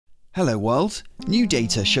Hello world! New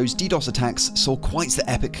data shows DDoS attacks saw quite the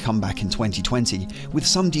epic comeback in 2020, with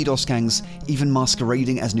some DDoS gangs even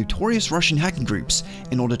masquerading as notorious Russian hacking groups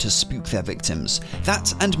in order to spook their victims.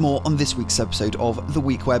 That and more on this week's episode of The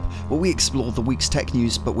Week Web, where we explore the week's tech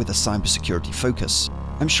news but with a cybersecurity focus.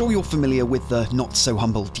 I'm sure you're familiar with the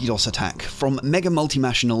not-so-humble DDoS attack. From mega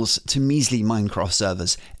multinationals to measly Minecraft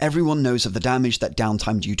servers, everyone knows of the damage that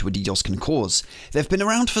downtime due to a DDoS can cause. They've been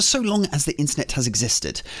around for so long as the internet has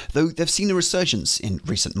existed, though they've seen a resurgence in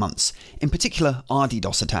recent months. In particular, are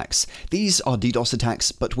DDoS attacks. These are DDoS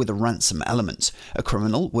attacks, but with a ransom element. A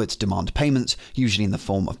criminal would demand payment, usually in the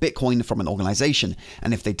form of Bitcoin, from an organization,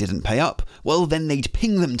 and if they didn't pay up, well then they'd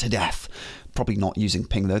ping them to death. Probably not using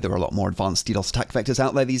ping though, there are a lot more advanced DDoS attack vectors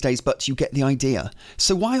out there these days, but you get the idea.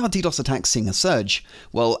 So why are DDoS attacks seeing a surge?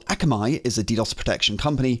 Well, Akamai is a DDoS protection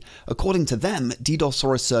company. According to them, DDoS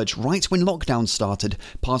saw a surge right when lockdown started,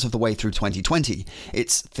 part of the way through 2020.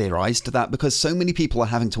 It's theorized that because so many people are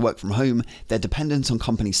having to work from home, they're dependent on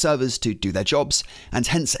company servers to do their jobs, and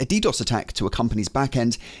hence a DDoS attack to a company's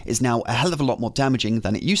backend is now a hell of a lot more damaging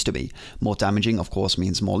than it used to be. More damaging, of course,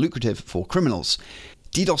 means more lucrative for criminals.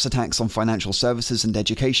 DDoS attacks on financial services and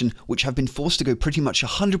education, which have been forced to go pretty much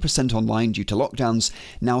 100% online due to lockdowns,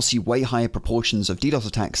 now see way higher proportions of DDoS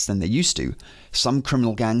attacks than they used to. Some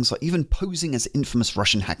criminal gangs are even posing as infamous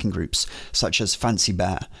Russian hacking groups, such as Fancy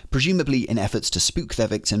Bear, presumably in efforts to spook their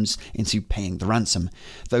victims into paying the ransom.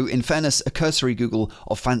 Though, in fairness, a cursory Google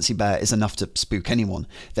of Fancy Bear is enough to spook anyone.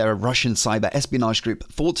 They're a Russian cyber espionage group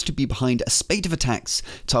thought to be behind a spate of attacks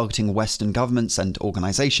targeting Western governments and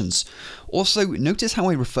organizations. Also, notice how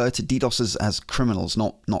I refer to DDoSers as criminals,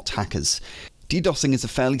 not hackers. DDoSing is a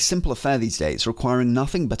fairly simple affair these days, requiring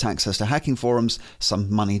nothing but access to hacking forums,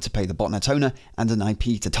 some money to pay the botnet owner, and an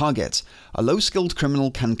IP to target. A low-skilled criminal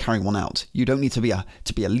can carry one out. You don't need to be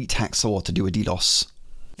elite hacksaw to do a DDoS.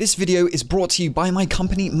 This video is brought to you by my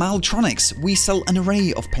company MalDuino. We sell an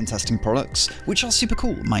array of pentesting products, which are super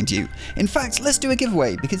cool, mind you. In fact, let's do a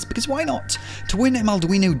giveaway, because why not? To win a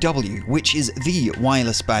MalDuino W, which is the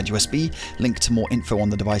wireless bad USB, link to more info on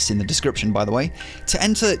the device in the description by the way. To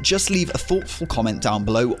enter, just leave a thoughtful comment down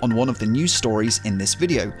below on one of the news stories in this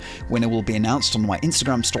video. Winner will be announced on my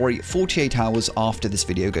Instagram story 48 hours after this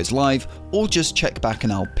video goes live, or just check back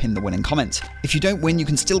and I'll pin the winning comment. If you don't win, you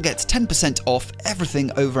can still get 10% off everything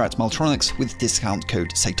over at MalDuino with discount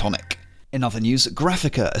code SATANIC. In other news,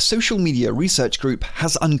 Graphica, a social media research group,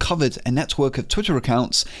 has uncovered a network of Twitter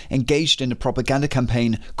accounts engaged in a propaganda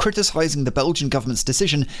campaign criticizing the Belgian government's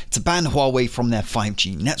decision to ban Huawei from their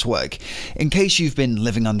 5G network. In case you've been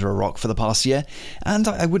living under a rock for the past year, and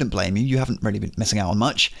I wouldn't blame you, you haven't really been missing out on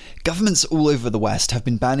much, governments all over the West have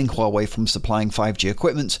been banning Huawei from supplying 5G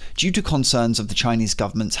equipment due to concerns of the Chinese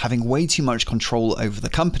government having way too much control over the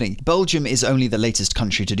company. Belgium is only the latest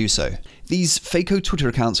country to do so. These fake Twitter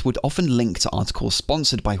accounts would often link to articles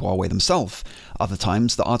sponsored by Huawei themselves. Other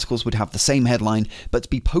times, the articles would have the same headline, but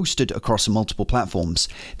be posted across multiple platforms.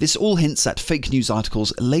 This all hints at fake news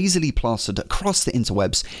articles lazily plastered across the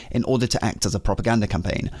interwebs in order to act as a propaganda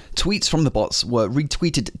campaign. Tweets from the bots were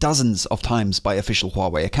retweeted dozens of times by official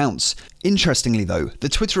Huawei accounts. Interestingly though, the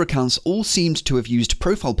Twitter accounts all seemed to have used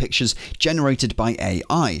profile pictures generated by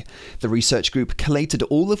AI. The research group collated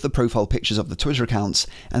all of the profile pictures of the Twitter accounts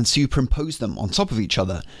and superimposed them on top of each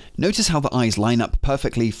other. Notice how the eyes line up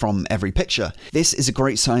perfectly from every picture. This is a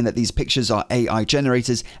great sign that these pictures are AI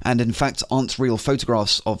generated and in fact aren't real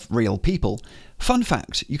photographs of real people. Fun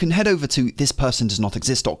fact, you can head over to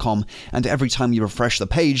thispersondoesnotexist.com and every time you refresh the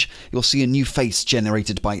page, you'll see a new face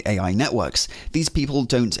generated by AI networks. These people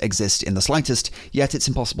don't exist in the slightest, yet it's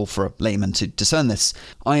impossible for a layman to discern this.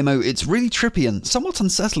 IMO, it's really trippy and somewhat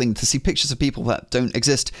unsettling to see pictures of people that don't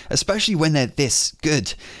exist, especially when they're this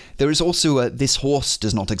good. There is also a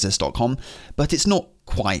thisHorseDoesNotExist.com, but it's not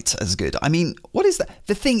quite as good. I mean, what is that?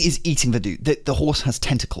 The thing is eating the dude. The horse has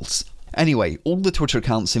tentacles. Anyway, all the Twitter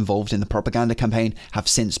accounts involved in the propaganda campaign have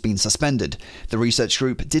since been suspended. The research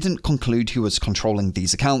group didn't conclude who was controlling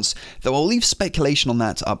these accounts, though I'll leave speculation on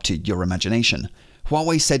that up to your imagination.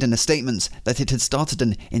 Huawei said in a statement that it had started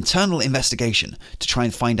an internal investigation to try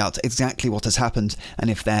and find out exactly what has happened and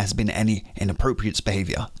if there has been any inappropriate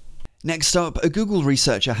behavior. Next up, a Google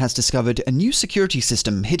researcher has discovered a new security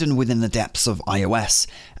system hidden within the depths of iOS.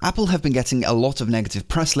 Apple have been getting a lot of negative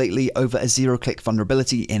press lately over a zero-click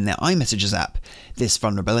vulnerability in their iMessages app. This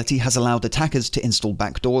vulnerability has allowed attackers to install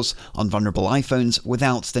backdoors on vulnerable iPhones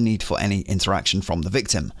without the need for any interaction from the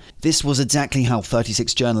victim. This was exactly how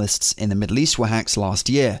 36 journalists in the Middle East were hacked last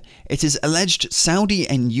year. It is alleged Saudi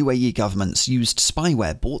and UAE governments used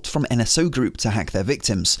spyware bought from NSO Group to hack their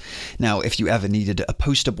victims. Now, if you ever needed a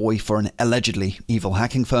poster boy for for an allegedly evil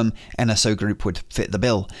hacking firm, NSO Group would fit the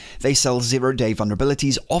bill. They sell zero-day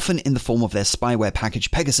vulnerabilities, often in the form of their spyware package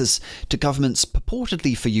Pegasus, to governments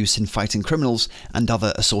purportedly for use in fighting criminals and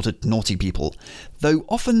other assorted naughty people. Though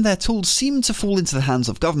often their tools seem to fall into the hands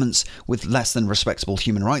of governments with less than respectable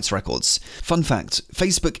human rights records. Fun fact,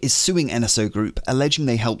 Facebook is suing NSO Group, alleging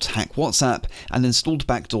they helped hack WhatsApp and installed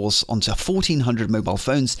backdoors onto 1,400 mobile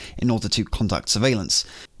phones in order to conduct surveillance.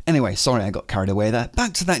 Anyway, sorry I got carried away there.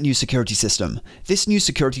 Back to that new security system. This new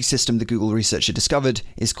security system the Google researcher discovered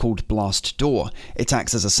is called Blast Door. It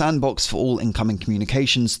acts as a sandbox for all incoming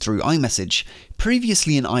communications through iMessage.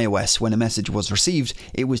 Previously in iOS, when a message was received,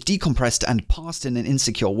 it was decompressed and passed in an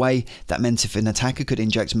insecure way that meant if an attacker could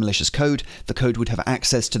inject malicious code, the code would have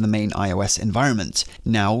access to the main iOS environment.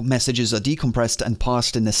 Now, messages are decompressed and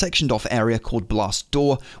passed in a sectioned off area called Blast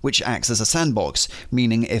Door, which acts as a sandbox,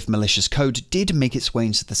 meaning if malicious code did make its way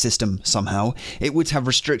into the system somehow, it would have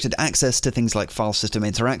restricted access to things like file system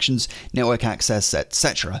interactions, network access,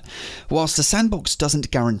 etc. Whilst the sandbox doesn't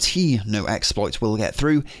guarantee no exploit will get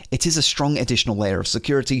through, it is a strong additional layer of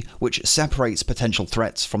security which separates potential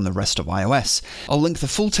threats from the rest of iOS. I'll link the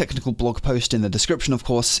full technical blog post in the description, of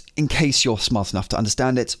course, in case you're smart enough to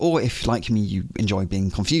understand it, or if, like me, you enjoy being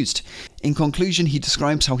confused. In conclusion, he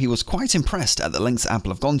describes how he was quite impressed at the lengths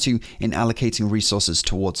Apple have gone to in allocating resources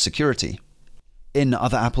towards security. In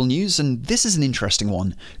other Apple news, and this is an interesting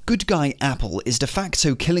one, good guy Apple is de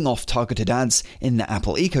facto killing off targeted ads in the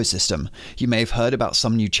Apple ecosystem. You may have heard about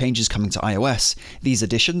some new changes coming to iOS. These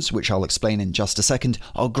additions, which I'll explain in just a second,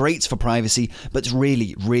 are great for privacy, but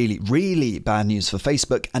really bad news for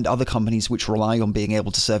Facebook and other companies which rely on being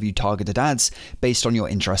able to serve you targeted ads based on your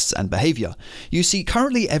interests and behavior. You see,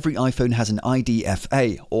 currently every iPhone has an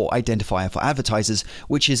IDFA, or Identifier for Advertisers,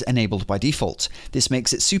 which is enabled by default. This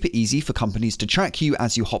makes it super easy for companies to track you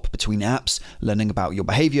as you hop between apps, learning about your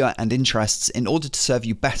behavior and interests in order to serve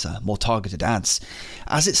you better, more targeted ads.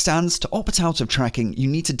 As it stands, to opt out of tracking, you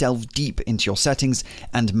need to delve deep into your settings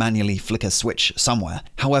and manually flick a switch somewhere.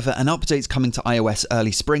 However, an update coming to iOS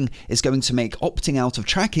early spring is going to make opting out of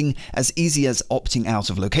tracking as easy as opting out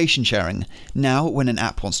of location sharing. Now, when an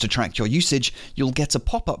app wants to track your usage, you'll get a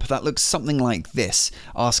pop-up that looks something like this,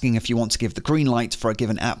 asking if you want to give the green light for a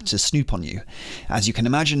given app to snoop on you. As you can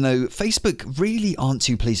imagine though, Facebook really aren't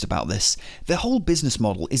too pleased about this. Their whole business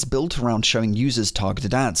model is built around showing users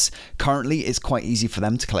targeted ads. Currently, it's quite easy for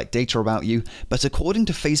them to collect data about you, but according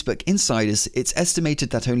to Facebook insiders, it's estimated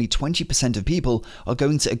that only 20% of people are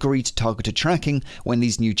going to agree to targeted tracking when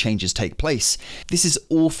these new changes take place. This is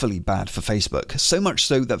awfully bad for Facebook, so much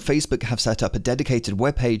so that Facebook have set up a dedicated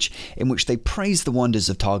webpage in which they praise the wonders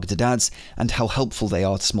of targeted ads and how helpful they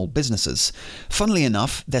are to small businesses. Funnily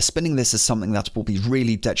enough, they're spinning this as something that will be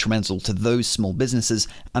really detrimental to those small businesses,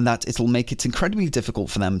 and that it'll make it incredibly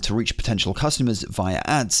difficult for them to reach potential customers via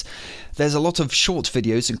ads. There's a lot of short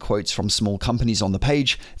videos and quotes from small companies on the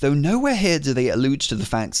page, though nowhere here do they allude to the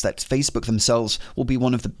fact that Facebook themselves will be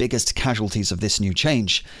one of the biggest casualties of this new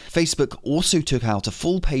change. Facebook also took out a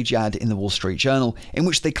full-page ad in the Wall Street Journal in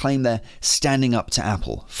which they claim they're standing up to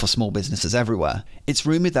Apple for small businesses everywhere. It's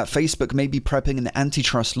rumored that Facebook may be prepping an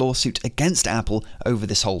antitrust lawsuit against Apple over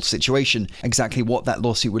this whole situation. Exactly what that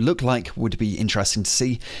lawsuit would look like would be interesting to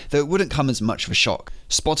see, though it wouldn't come as much of a shock.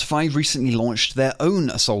 Spotify recently launched their own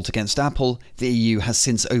assault against Apple. The EU has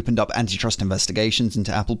since opened up antitrust investigations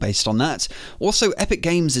into Apple based on that. Also, Epic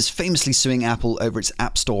Games is famously suing Apple over its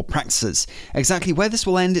App Store practices. Exactly where this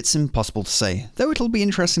will end, it's impossible to say, though it'll be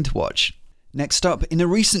interesting to watch. Next up, in a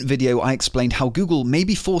recent video I explained how Google may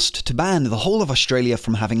be forced to ban the whole of Australia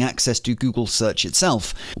from having access to Google search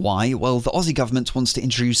itself. Why? Well, the Aussie government wants to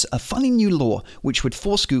introduce a funny new law which would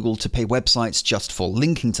force Google to pay websites just for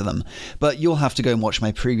linking to them. But you'll have to go and watch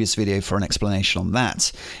my previous video for an explanation on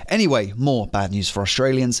that. Anyway, more bad news for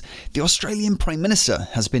Australians. The Australian Prime Minister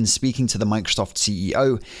has been speaking to the Microsoft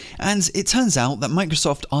CEO, and it turns out that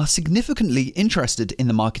Microsoft are significantly interested in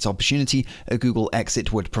the market opportunity a Google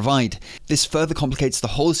exit would provide. This further complicates the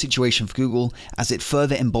whole situation for Google, as it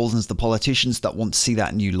further emboldens the politicians that want to see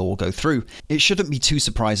that new law go through. It shouldn't be too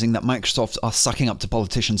surprising that Microsoft are sucking up to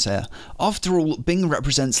politicians here. After all, Bing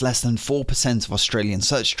represents less than 4% of Australian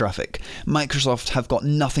search traffic. Microsoft have got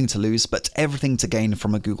nothing to lose but everything to gain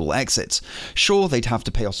from a Google exit. Sure, they'd have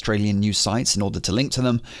to pay Australian news sites in order to link to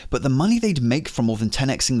them, but the money they'd make from more than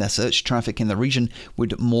 10xing their search traffic in the region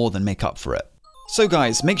would more than make up for it. So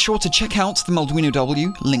guys, make sure to check out the MalDuino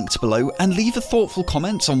W, linked below, and leave a thoughtful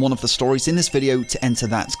comment on one of the stories in this video to enter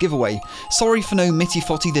that giveaway. Sorry for no Mitty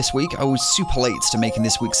Fotty this week, I was super late to making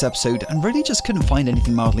this week's episode and really just couldn't find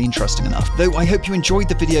anything mildly interesting enough. Though I hope you enjoyed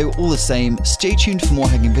the video all the same, stay tuned for more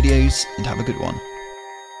hacking videos, and have a good one.